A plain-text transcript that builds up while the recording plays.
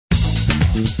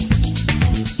So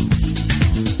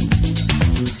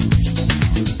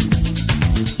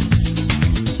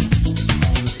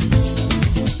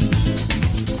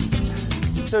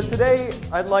today,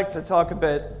 I'd like to talk a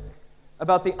bit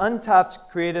about the untapped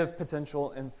creative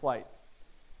potential in flight.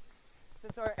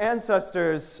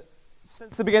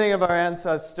 Since the beginning of our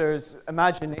ancestors'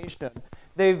 imagination,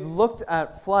 they've looked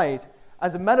at flight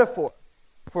as a metaphor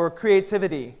for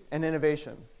creativity and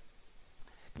innovation.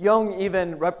 Jung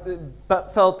even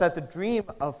felt that the dream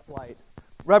of flight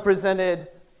represented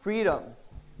freedom,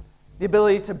 the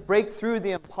ability to break through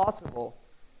the impossible,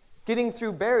 getting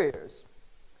through barriers.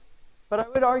 But I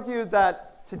would argue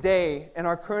that today, in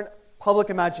our current public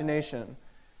imagination,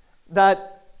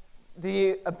 that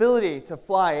the ability to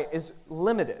fly is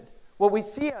limited. What we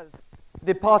see as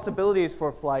the possibilities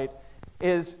for flight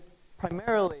is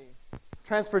primarily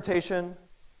transportation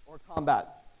or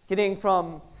combat. Getting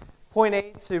from point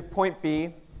A to point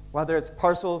B, whether it's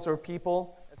parcels or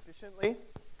people, efficiently,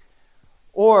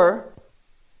 or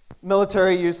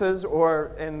military uses,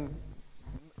 or in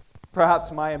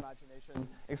perhaps my imagination,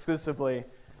 exclusively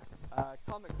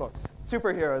comic books,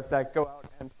 superheroes that go out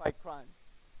and fight crime.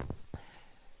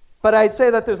 But I'd say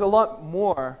that there's a lot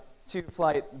more to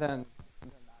flight than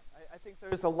that. I think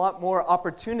there's a lot more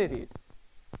opportunities,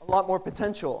 a lot more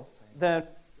potential than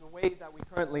the way that we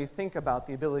currently think about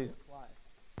the ability to fly.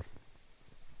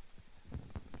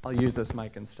 I'll use this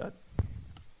mic instead.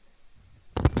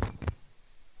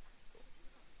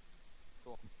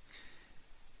 Cool.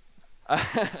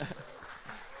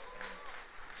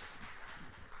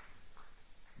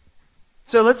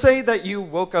 So let's say that you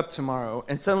woke up tomorrow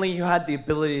and suddenly you had the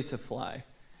ability to fly.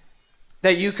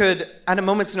 That you could, at a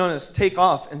moment's notice, take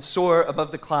off and soar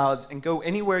above the clouds and go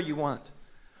anywhere you want.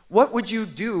 What would you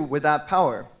do with that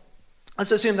power?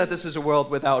 Let's assume that this is a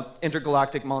world without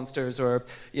intergalactic monsters or,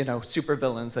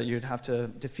 supervillains that you'd have to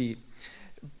defeat.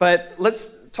 But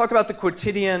let's talk about the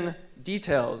quotidian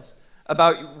details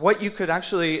about what you could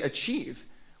actually achieve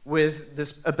with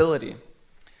this ability.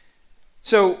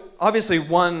 So obviously,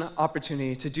 one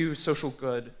opportunity to do social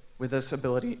good with this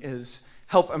ability is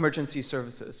help emergency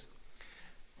services.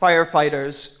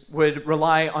 Firefighters would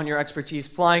rely on your expertise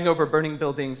flying over burning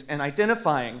buildings and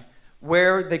identifying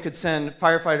where they could send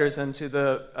firefighters into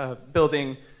the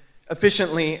building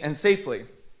efficiently and safely.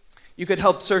 You could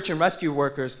help search and rescue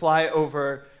workers fly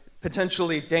over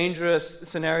potentially dangerous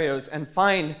scenarios and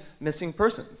find missing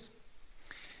persons.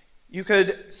 You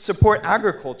could support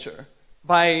agriculture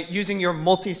by using your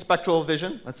multispectral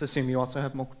vision, let's assume you also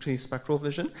have multispectral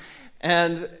vision,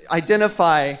 and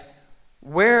identify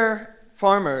where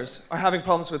farmers are having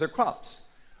problems with their crops.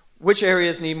 Which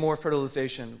areas need more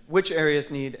fertilization? Which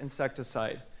areas need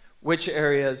insecticide? Which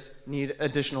areas need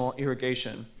additional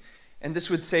irrigation? And this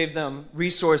would save them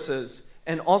resources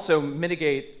and also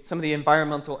mitigate some of the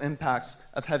environmental impacts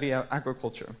of heavy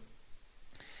agriculture.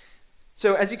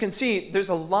 So as you can see, there's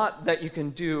a lot that you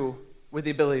can do with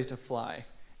the ability to fly.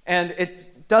 And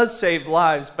it does save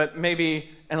lives, but maybe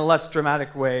in a less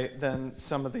dramatic way than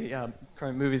some of the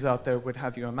current movies out there would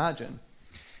have you imagine.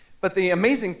 But the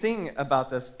amazing thing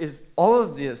about this is all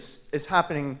of this is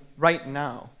happening right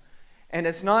now. And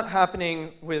it's not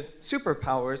happening with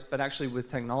superpowers, but actually with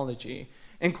technology,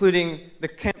 including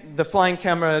the flying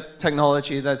camera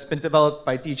technology that's been developed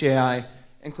by DJI,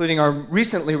 including our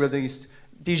recently released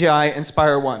DJI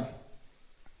Inspire 1.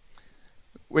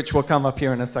 Which will come up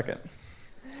here in a second.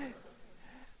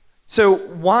 So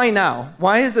why now?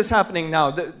 Why is this happening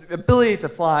now? The ability to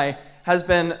fly has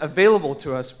been available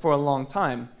to us for a long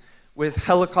time. With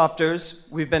helicopters,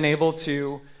 we've been able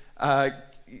to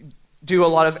do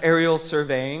a lot of aerial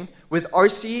surveying. With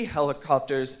RC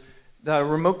helicopters that are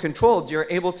remote controlled, you're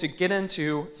able to get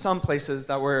into some places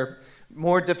that were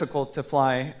more difficult to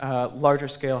fly larger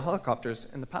scale helicopters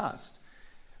in the past.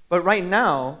 But right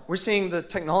now, we're seeing the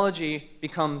technology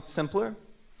become simpler,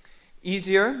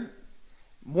 easier,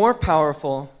 more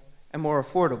powerful, and more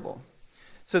affordable.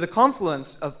 So the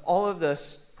confluence of all of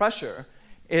this pressure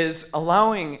is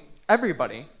allowing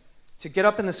everybody to get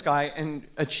up in the sky and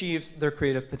achieve their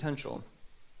creative potential.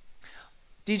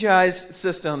 DJI's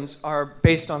systems are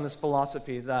based on this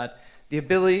philosophy that the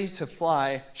ability to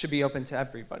fly should be open to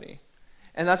everybody.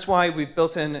 And that's why we've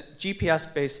built in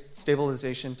GPS-based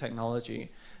stabilization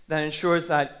technology that ensures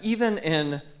that even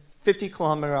in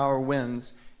 50-kilometer-hour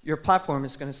winds, your platform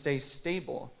is going to stay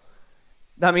stable.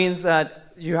 That means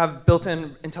that you have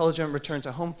built-in intelligent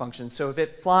return-to-home functions. So if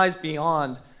it flies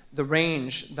beyond the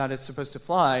range that it's supposed to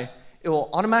fly, it will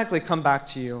automatically come back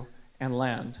to you and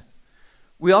land.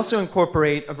 We also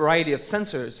incorporate a variety of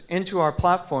sensors into our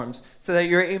platforms so that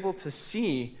you're able to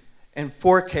see in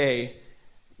 4K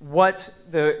what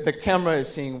the camera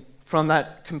is seeing from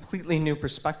that completely new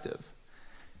perspective.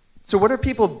 So what are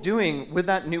people doing with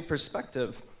that new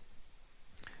perspective?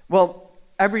 Well,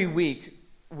 every week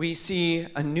we see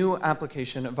a new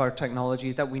application of our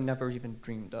technology that we never even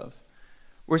dreamed of.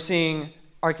 We're seeing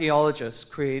archaeologists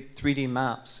create 3D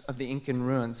maps of the Incan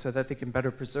ruins so that they can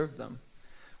better preserve them.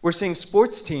 We're seeing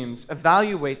sports teams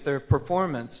evaluate their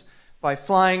performance by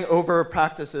flying over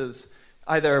practices,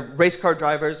 either race car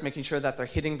drivers making sure that they're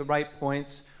hitting the right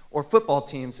points, or football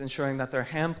teams ensuring that their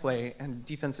hand play and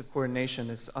defensive coordination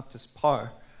is up to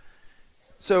par.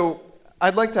 So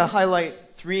I'd like to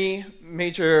highlight 3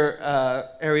 major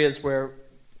areas where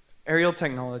aerial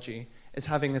technology is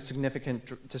having a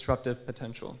significant disruptive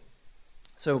potential.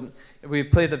 So if we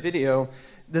play the video,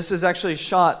 this is actually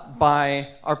shot by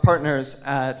our partners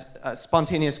at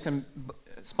Spontaneous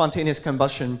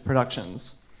Combustion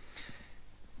Productions.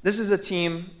 This is a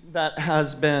team that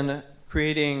has been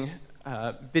creating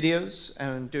videos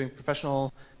and doing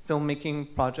professional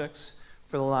filmmaking projects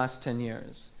for the last 10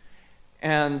 years.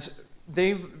 And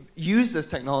they've used this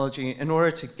technology in order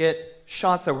to get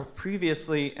shots that were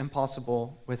previously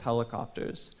impossible with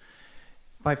helicopters.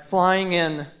 By flying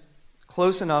in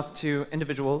close enough to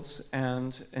individuals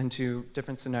and into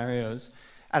different scenarios,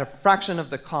 at a fraction of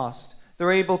the cost,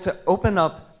 they're able to open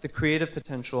up the creative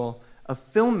potential of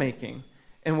filmmaking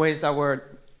in ways that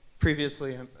were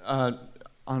previously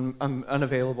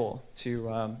unavailable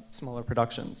to smaller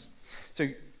productions. So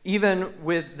even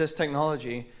with this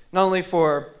technology, not only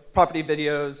for property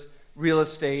videos, real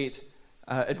estate,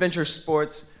 adventure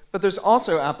sports, but there's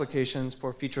also applications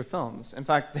for feature films. In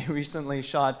fact, they recently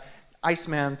shot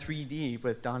Iceman 3D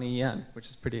with Donnie Yen, which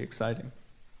is pretty exciting.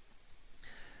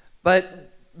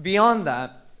 But beyond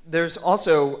that, there's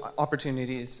also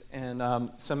opportunities in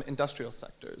some industrial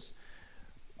sectors.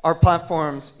 Our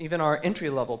platforms, even our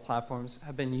entry-level platforms,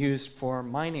 have been used for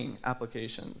mining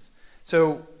applications.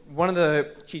 So one of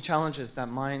the key challenges that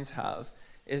mines have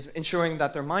is ensuring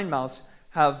that their mine mouths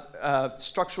have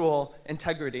structural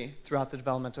integrity throughout the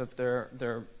development of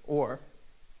their ore.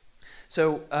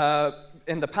 So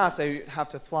in the past, they have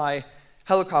to fly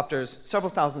helicopters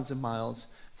several thousands of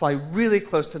miles, fly really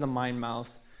close to the mine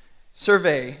mouth,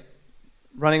 survey,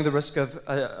 running the risk of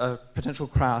a potential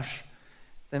crash,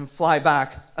 then fly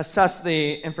back, assess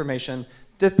the information.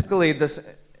 Typically,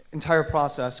 this entire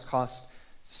process costs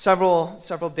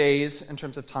several days in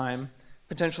terms of time,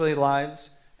 potentially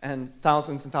lives, and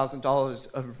thousands of dollars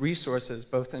of resources,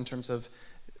 both in terms of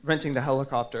renting the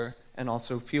helicopter and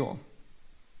also fuel.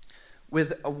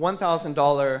 With a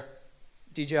 $1,000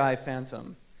 DJI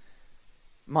Phantom,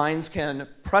 mines can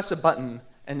press a button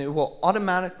and it will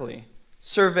automatically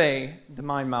survey the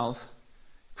mine mouth,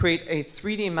 create a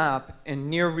 3D map in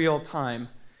near real time,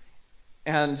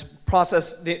 and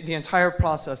process the entire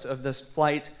process of this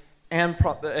flight and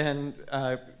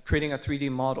creating a 3D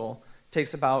model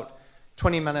takes about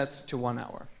 20 minutes to 1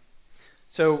 hour.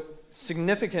 So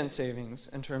significant savings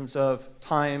in terms of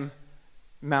time,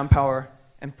 manpower,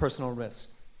 and personal risk.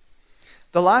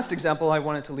 The last example I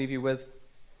wanted to leave you with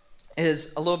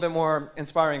is a little bit more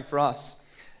inspiring for us.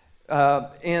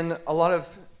 In a lot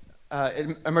of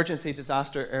emergency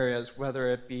disaster areas, whether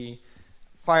it be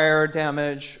fire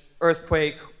damage,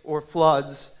 earthquake, or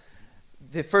floods,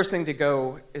 the first thing to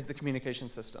go is the communication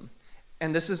system.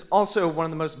 And this is also one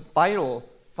of the most vital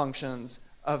functions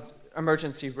of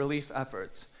emergency relief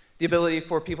efforts. The ability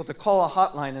for people to call a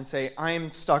hotline and say,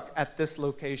 I'm stuck at this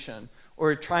location,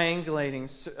 or triangulating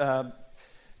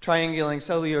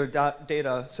cellular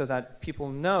data so that people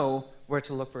know where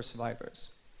to look for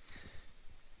survivors.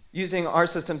 Using our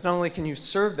systems, not only can you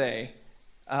survey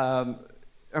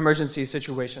emergency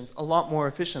situations a lot more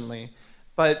efficiently,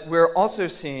 but we're also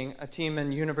seeing a team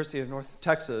in University of North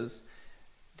Texas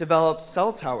develop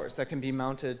cell towers that can be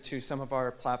mounted to some of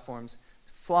our platforms,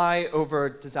 fly over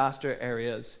disaster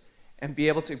areas, and be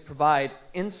able to provide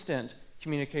instant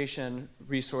communication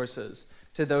resources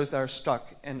to those that are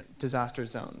stuck in disaster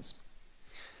zones.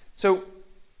 So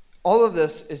all of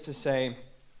this is to say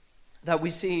that we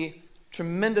see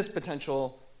tremendous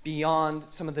potential beyond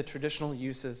some of the traditional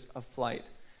uses of flight.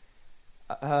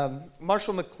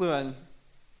 Marshall McLuhan,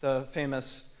 the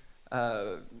famous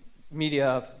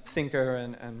media thinker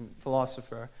and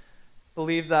philosopher,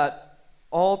 believed that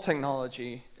all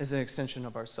technology is an extension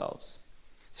of ourselves.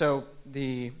 So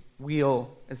the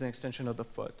wheel is an extension of the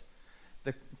foot.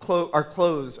 Our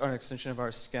clothes are an extension of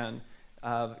our skin.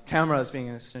 Cameras being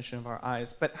an extension of our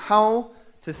eyes. But how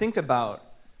to think about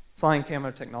flying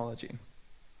camera technology?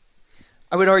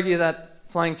 I would argue that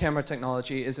flying camera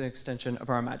technology is an extension of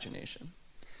our imagination.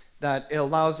 that it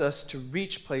allows us to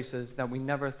reach places that we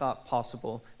never thought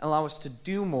possible, and allow us to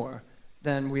do more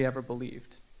than we ever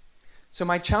believed. So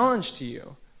my challenge to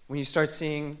you, when you start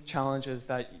seeing challenges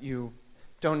that you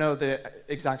don't know the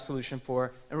exact solution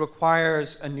for, and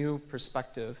requires a new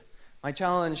perspective, my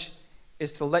challenge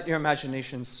is to let your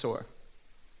imagination soar.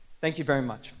 Thank you very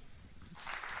much.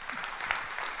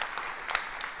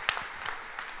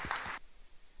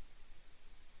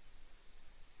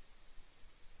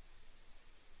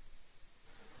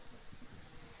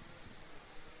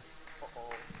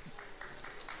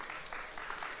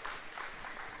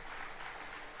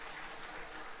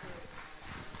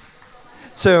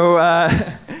 So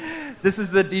this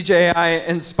is the DJI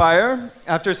Inspire.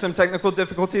 After some technical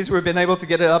difficulties, we've been able to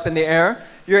get it up in the air.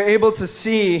 You're able to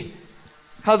see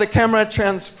how the camera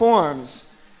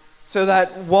transforms so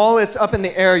that while it's up in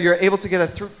the air, you're able to get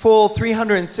a full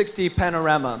 360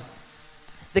 panorama.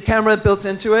 The camera built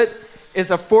into it is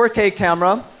a 4K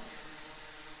camera.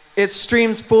 It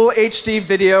streams full HD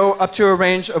video up to a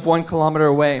range of 1 kilometer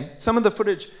away. Some of the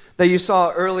footage that you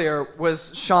saw earlier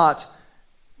was shot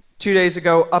 2 days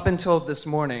ago up until this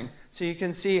morning. So you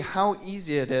can see how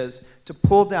easy it is to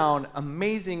pull down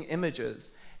amazing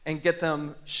images and get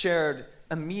them shared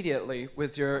immediately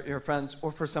with your friends,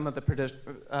 or for some of the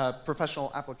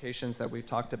professional applications that we've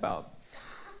talked about.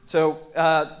 So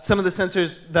some of the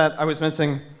sensors that I was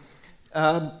missing,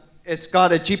 it's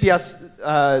got a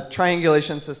GPS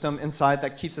triangulation system inside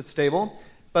that keeps it stable,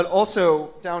 but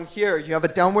also down here you have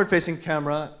a downward-facing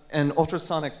camera and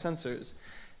ultrasonic sensors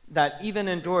that even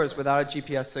indoors without a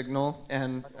GPS signal,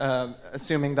 and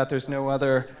assuming that there's no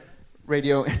other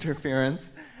radio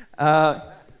interference,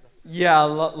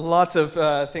 lots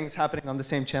of things happening on the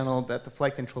same channel that the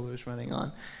flight controller is running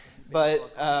on.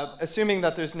 But assuming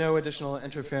that there's no additional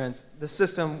interference, the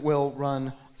system will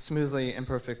run smoothly and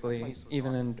perfectly,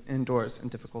 even indoors in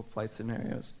difficult flight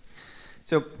scenarios.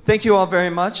 So thank you all very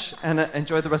much, and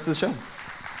enjoy the rest of the show.